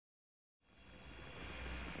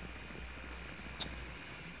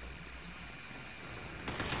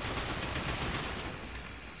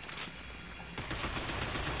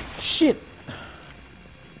Shit!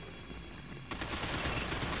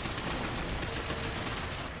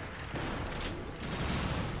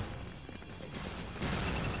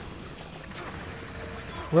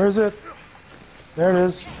 Where is it? There it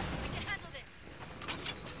is. Okay, we can handle this.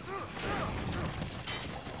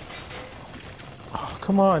 Oh,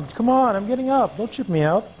 come on, come on, I'm getting up. Don't chip me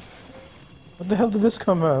out. What the hell did this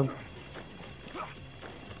come out?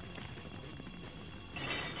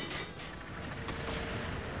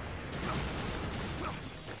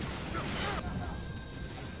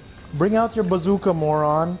 Bring out your bazooka,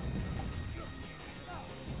 moron.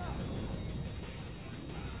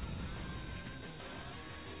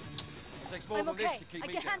 I'm okay. I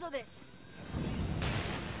can handle this.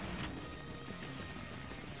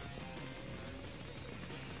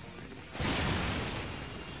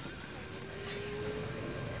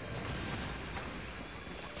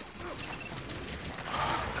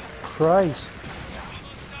 Christ.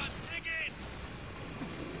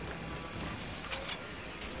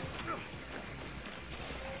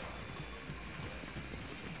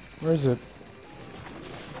 Where is it?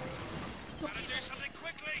 Gotta do something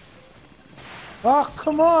quickly. Oh,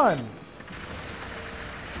 come on!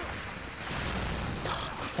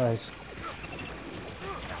 Christ.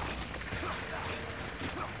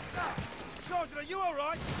 Sergeant, are you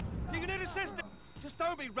alright? Do you need assistance? Just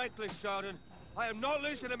don't be reckless, Sergeant. I am not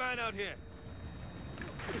losing a man out here.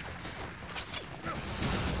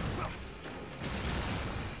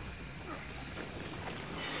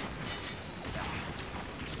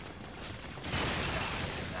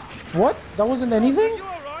 What? That wasn't anything? Are you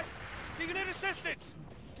alright? Do you need assistance?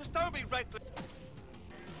 Just don't be reckless.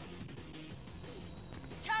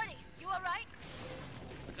 Charlie, you alright?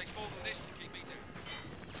 It takes more than this to keep me down.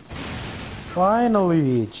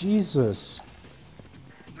 Finally, Jesus.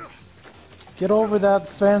 Get over that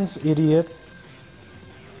fence, idiot.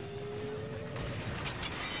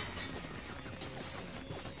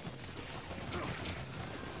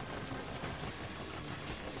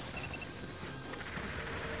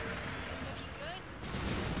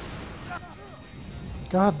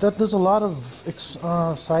 God, that does a lot of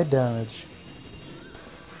side damage.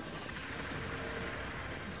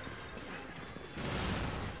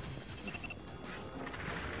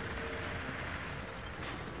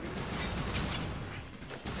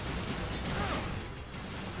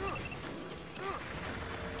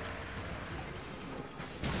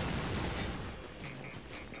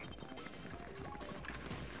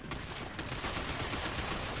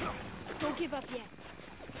 Don't give up yet.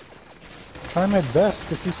 Try my best,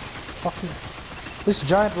 because this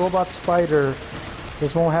giant robot spider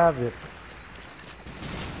just won't have it.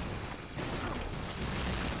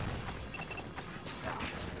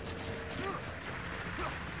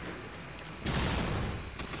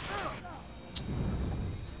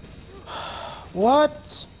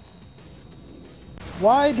 What?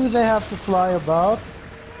 Why do they have to fly about?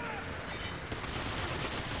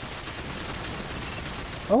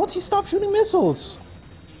 Why won't he stop shooting missiles?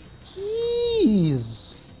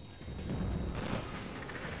 Jeez.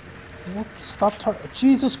 Won't he stop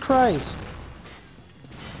Jesus Christ.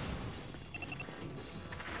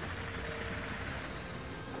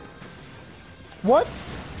 What?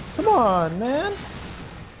 Come on, man.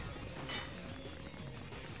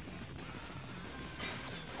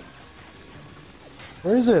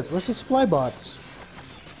 Where is it? Where's the supply bots?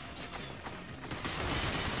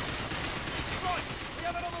 Right, we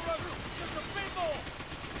have another road. Just a bit more.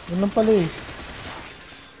 Yun lang pala eh.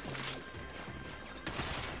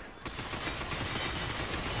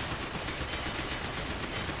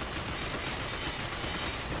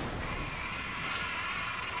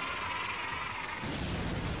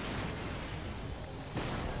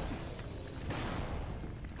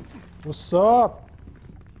 What's up?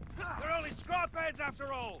 We're only scrap heads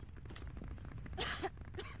after all.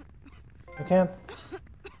 I can't.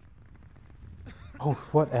 Oh,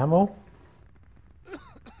 what ammo?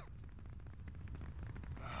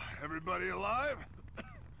 Everybody alive?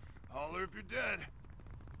 Holler if you're dead.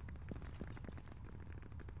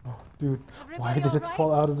 Oh, dude, why Everybody did it alright?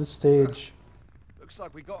 fall out of the stage? Looks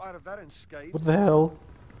like we got out of that unscathed. What the hell?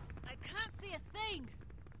 I can't see a thing.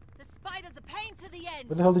 The spider's a pain to the end.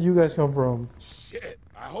 Where the hell did you guys come from? Shit,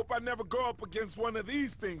 I hope I never go up against one of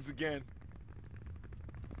these things again.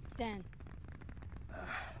 Dan,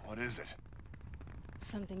 What is it?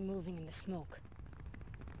 something moving in the smoke.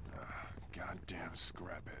 Goddamn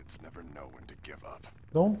scrapheads never know when to give up.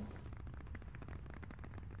 Don't.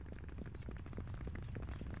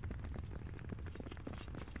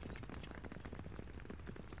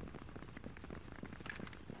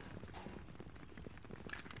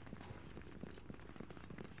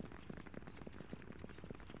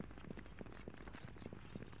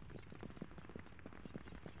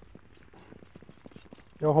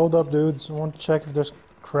 Yo, hold up, dudes. I want to check if there's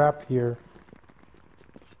crap here.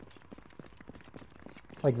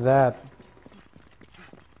 Like that.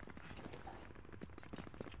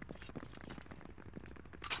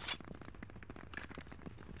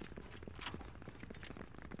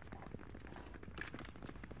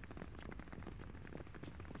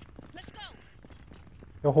 Let's go.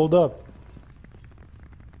 Yo, hold up.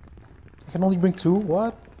 I can only bring 2?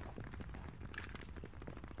 What?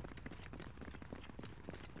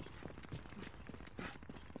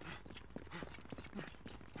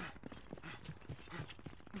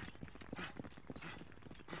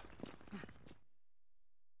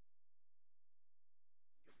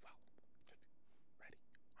 Ready?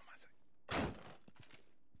 On my side.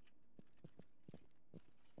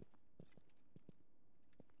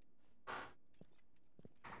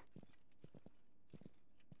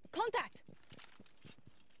 Contact!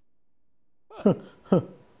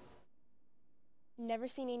 Never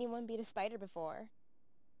seen anyone beat a spider before.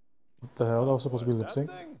 What the hell? That was supposed to be lip That sync.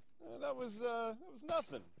 thing? That was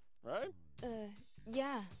nothing, right?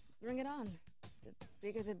 Yeah. Bring it on. The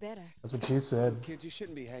bigger the better. That's what she said. Kids, you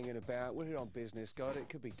shouldn't be hanging about. We're here on business, God. It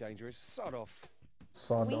could be dangerous. Sod off.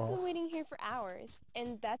 Sawed We've off. been waiting here for hours,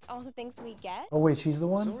 and that's all the things we get? Oh wait, she's the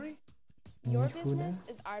one? Sorry? Your Mifune? business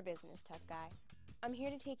is our business, tough guy. I'm here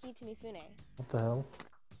to take you to Mifune. What the hell?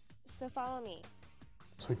 So follow me.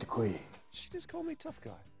 Sweet Kui. She just called me tough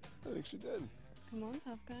guy. I think she did. Come on,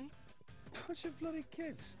 tough guy. Bunch of bloody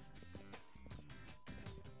kids.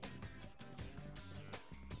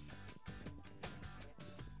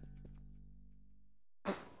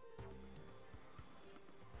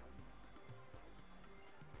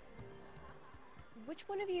 Which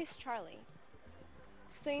one of you is Charlie?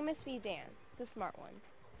 So you must be Dan, the smart one.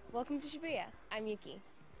 Welcome to Shibuya. I'm Yuki.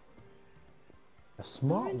 A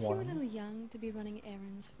smart Aren't you a one. little young to be running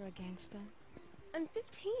errands for a gangster? I'm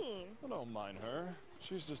 15. I don't mind her.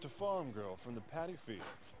 She's just a farm girl from the paddy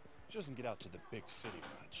fields. She doesn't get out to the big city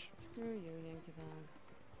much. Screw you, Yankee dog.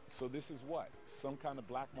 So this is what? Some kind of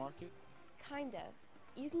black market? Kind of.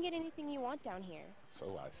 You can get anything you want down here,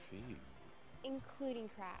 So I see. including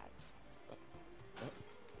crabs.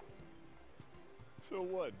 So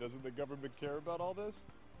what? Doesn't the government care about all this?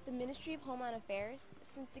 The Ministry of Homeland Affairs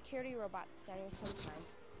sends security robots down here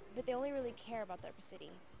sometimes, but they only really care about their city.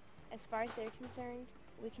 As far as they're concerned,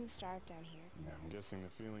 we can starve down here. Yeah, I'm guessing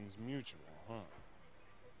the feeling's mutual, huh?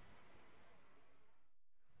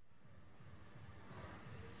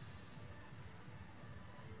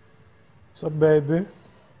 What's up, baby?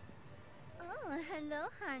 Oh, hello,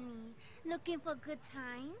 honey. Looking for a good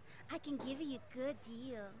time? I can give you a good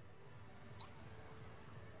deal.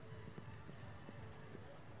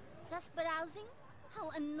 Just browsing? How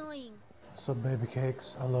annoying. What's up, baby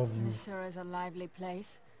cakes? I love you. This sure is a lively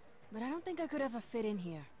place, but I don't think I could ever fit in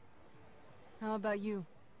here. How about you?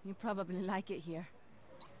 You probably like it here.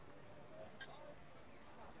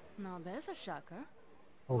 Now there's a shocker.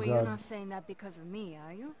 Oh Well, you're god. not saying that because of me,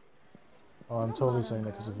 are you? Oh, I'm No totally modern saying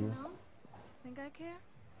that because of girl, you. know? Think I care?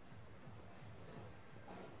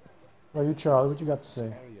 Oh, you Charlie, what you got to say?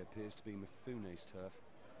 This area appears to be Mifune's turf.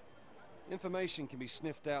 Information can be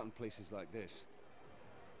sniffed out in places like this.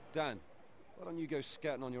 Dan, why don't you go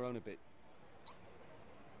scouting on your own a bit?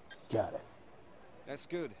 Got it. That's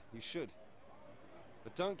good, you should.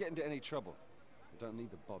 But don't get into any trouble. You don't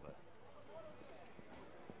need the bother.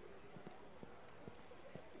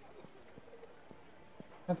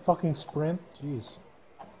 That fucking sprint? Jeez.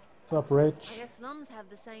 What's up, I Rich? guess slums have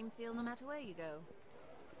the same feel no matter where you go.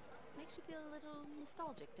 Makes you feel a little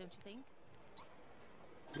nostalgic, don't you think?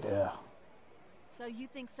 Yeah. So you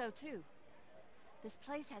think so too? This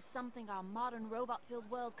place has something our modern robot-filled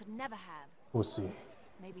world could never have. Pussy.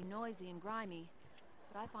 Maybe noisy and grimy,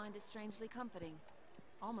 but I find it strangely comforting.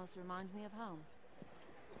 Almost reminds me of home.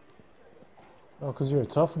 Oh, cause you're a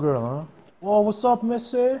tough girl, huh? Oh, what's up,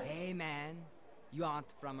 missy? Hey man, you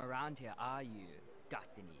aren't from around here, are you? Got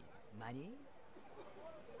any money?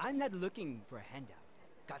 I'm not looking for a handout.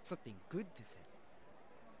 Got something good to sell.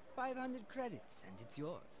 500 credits and it's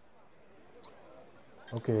yours.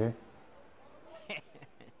 Okay.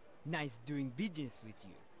 Nice doing business with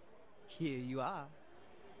you. Here you are.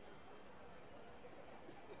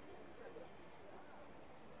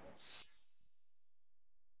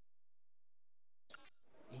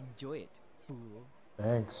 Enjoy it, fool.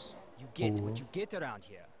 Thanks. You get Fool. what you get around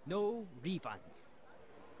here. No refunds.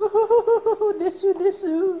 This.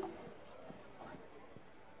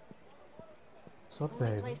 What's up, Only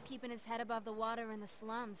baby? place keeping his head above the water in the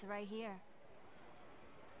slums, right here.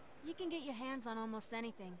 You can get your hands on almost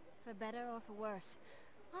anything, for better or for worse.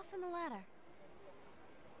 Often the latter.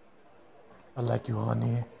 I like you,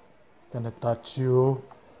 honey. Can I touch you?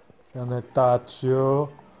 Can I touch you?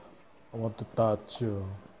 I want to touch you.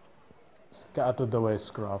 Get out of the way,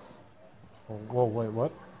 Scruff. Oh, whoa, wait,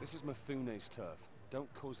 what? This is Mifune's turf.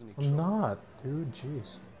 Don't cause any I'm trouble. not, dude.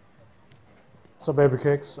 Jeez. So, baby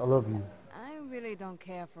cakes, I love you. I really don't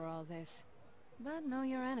care for all this. But know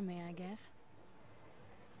your enemy, I guess.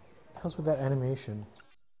 How's with that animation?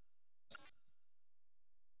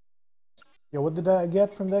 Yo, what did I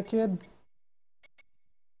get from that kid?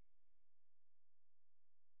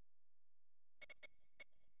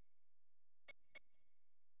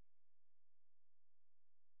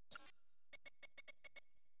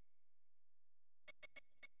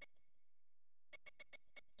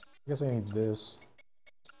 I guess I need this.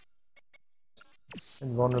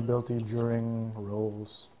 Invulnerability during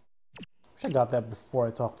rolls. Wish I got that before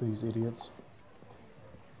I talked to these idiots.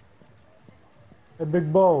 Hey,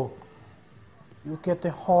 Big Bo. You get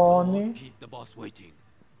the honey? Keep the boss waiting.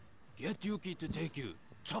 Get Yuki to take you.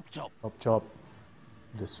 Chop chop. Chop chop.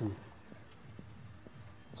 Desu.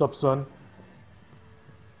 What's up, son?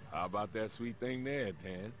 How about that sweet thing there,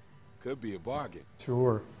 Dan? Could be a bargain.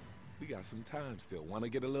 Sure. We got some time still. Want to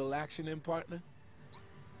get a little action in, partner?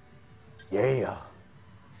 Yeah.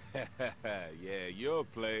 Yeah, you're a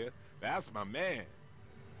player. That's my man.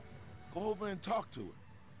 Go over and talk to her.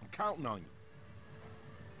 I'm counting on you.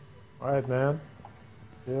 Alright, man.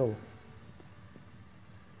 Chill.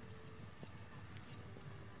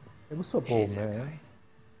 Hey, what's up, old man?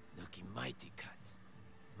 Looking mighty cut.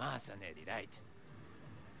 Masaneri, right?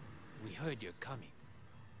 We heard you're coming.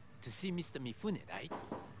 To see Mr. Mifune, right?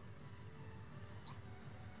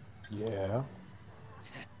 Yeah.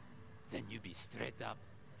 Then you be straight up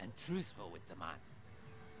and truthful with the man.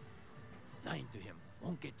 Lying to him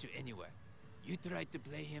won't get you anywhere. You try to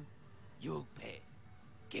play him, you'll pay.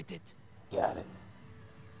 Get it? Got it.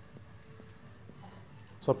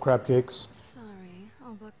 What's up, crab cakes? Sorry,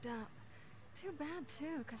 all booked up. Too bad,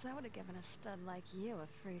 too, because I would have given a stud like you a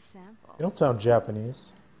free sample. You don't sound Japanese.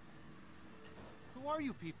 Who are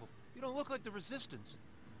you people? You don't look like the Resistance.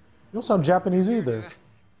 You don't sound Japanese either.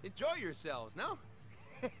 Enjoy yourselves, no?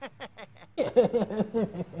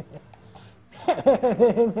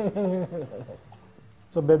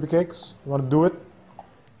 So, baby cakes, you wanna do it?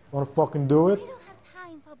 Wanna fucking do it? I don't have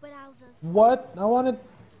time for browsers. What? I wanna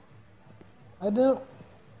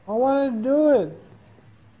do it.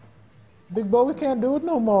 Big Bo, we can't do it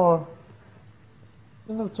no more.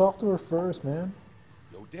 You have to talk to her first, man.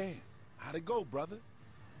 Yo, Dan, how'd it go, brother?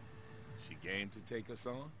 She game to take us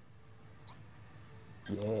on?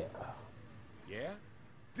 Yeah. Yeah?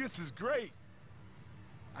 This is great.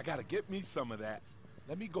 I gotta get me some of that.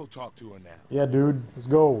 Let me go talk to her now. Yeah, dude. Let's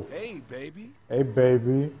go. Hey, baby. Hey,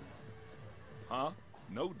 baby. Huh?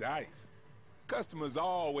 No dice. Customer's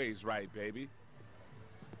always right, baby.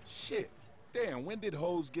 Shit. Damn, when did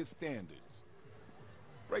hoes get standards?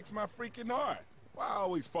 Breaks my freaking heart. Why I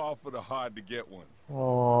always fall for the hard-to-get ones?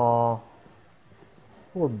 Aww.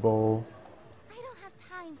 Poor Bo. I don't have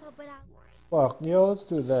time for browsers. Fuck, yo, let's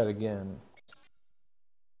do that again.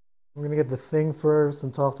 We're gonna get the thing first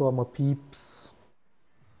and talk to all my peeps.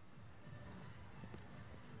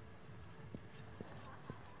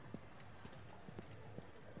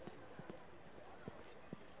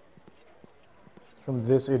 From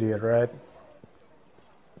this idiot, right?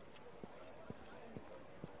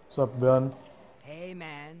 What's up, Ben? Hey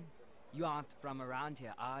man, you aren't from around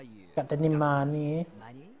here, are you? Got any money?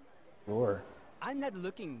 Money? Sure. I'm not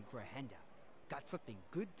looking for a handout. Got something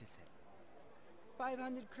good to sell.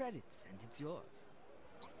 500 credits and it's yours.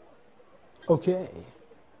 Okay.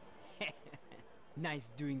 Nice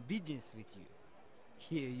doing business with you.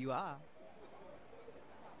 Here you are.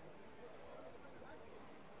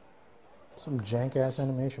 Some jank ass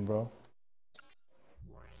animation, bro.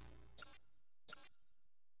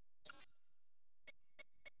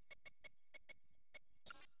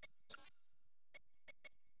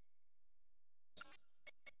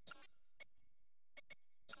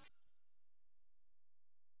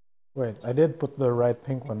 Wait, I did put the right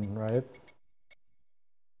pink one, right?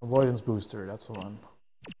 Avoidance booster, that's the one.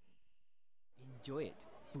 Enjoy it,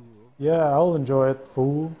 fool. Yeah, I'll enjoy it,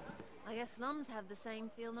 fool. I guess slums have the same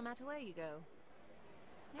feel no matter where you go.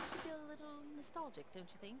 Makes you feel a little nostalgic, don't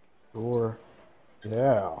you think? Sure.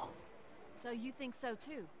 Yeah. So you think so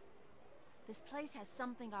too? This place has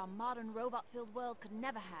something our modern robot-filled world could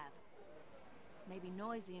never have. Maybe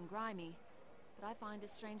noisy and grimy, but I find it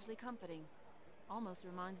strangely comforting. Almost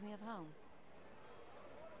reminds me of home.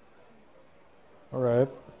 Alright.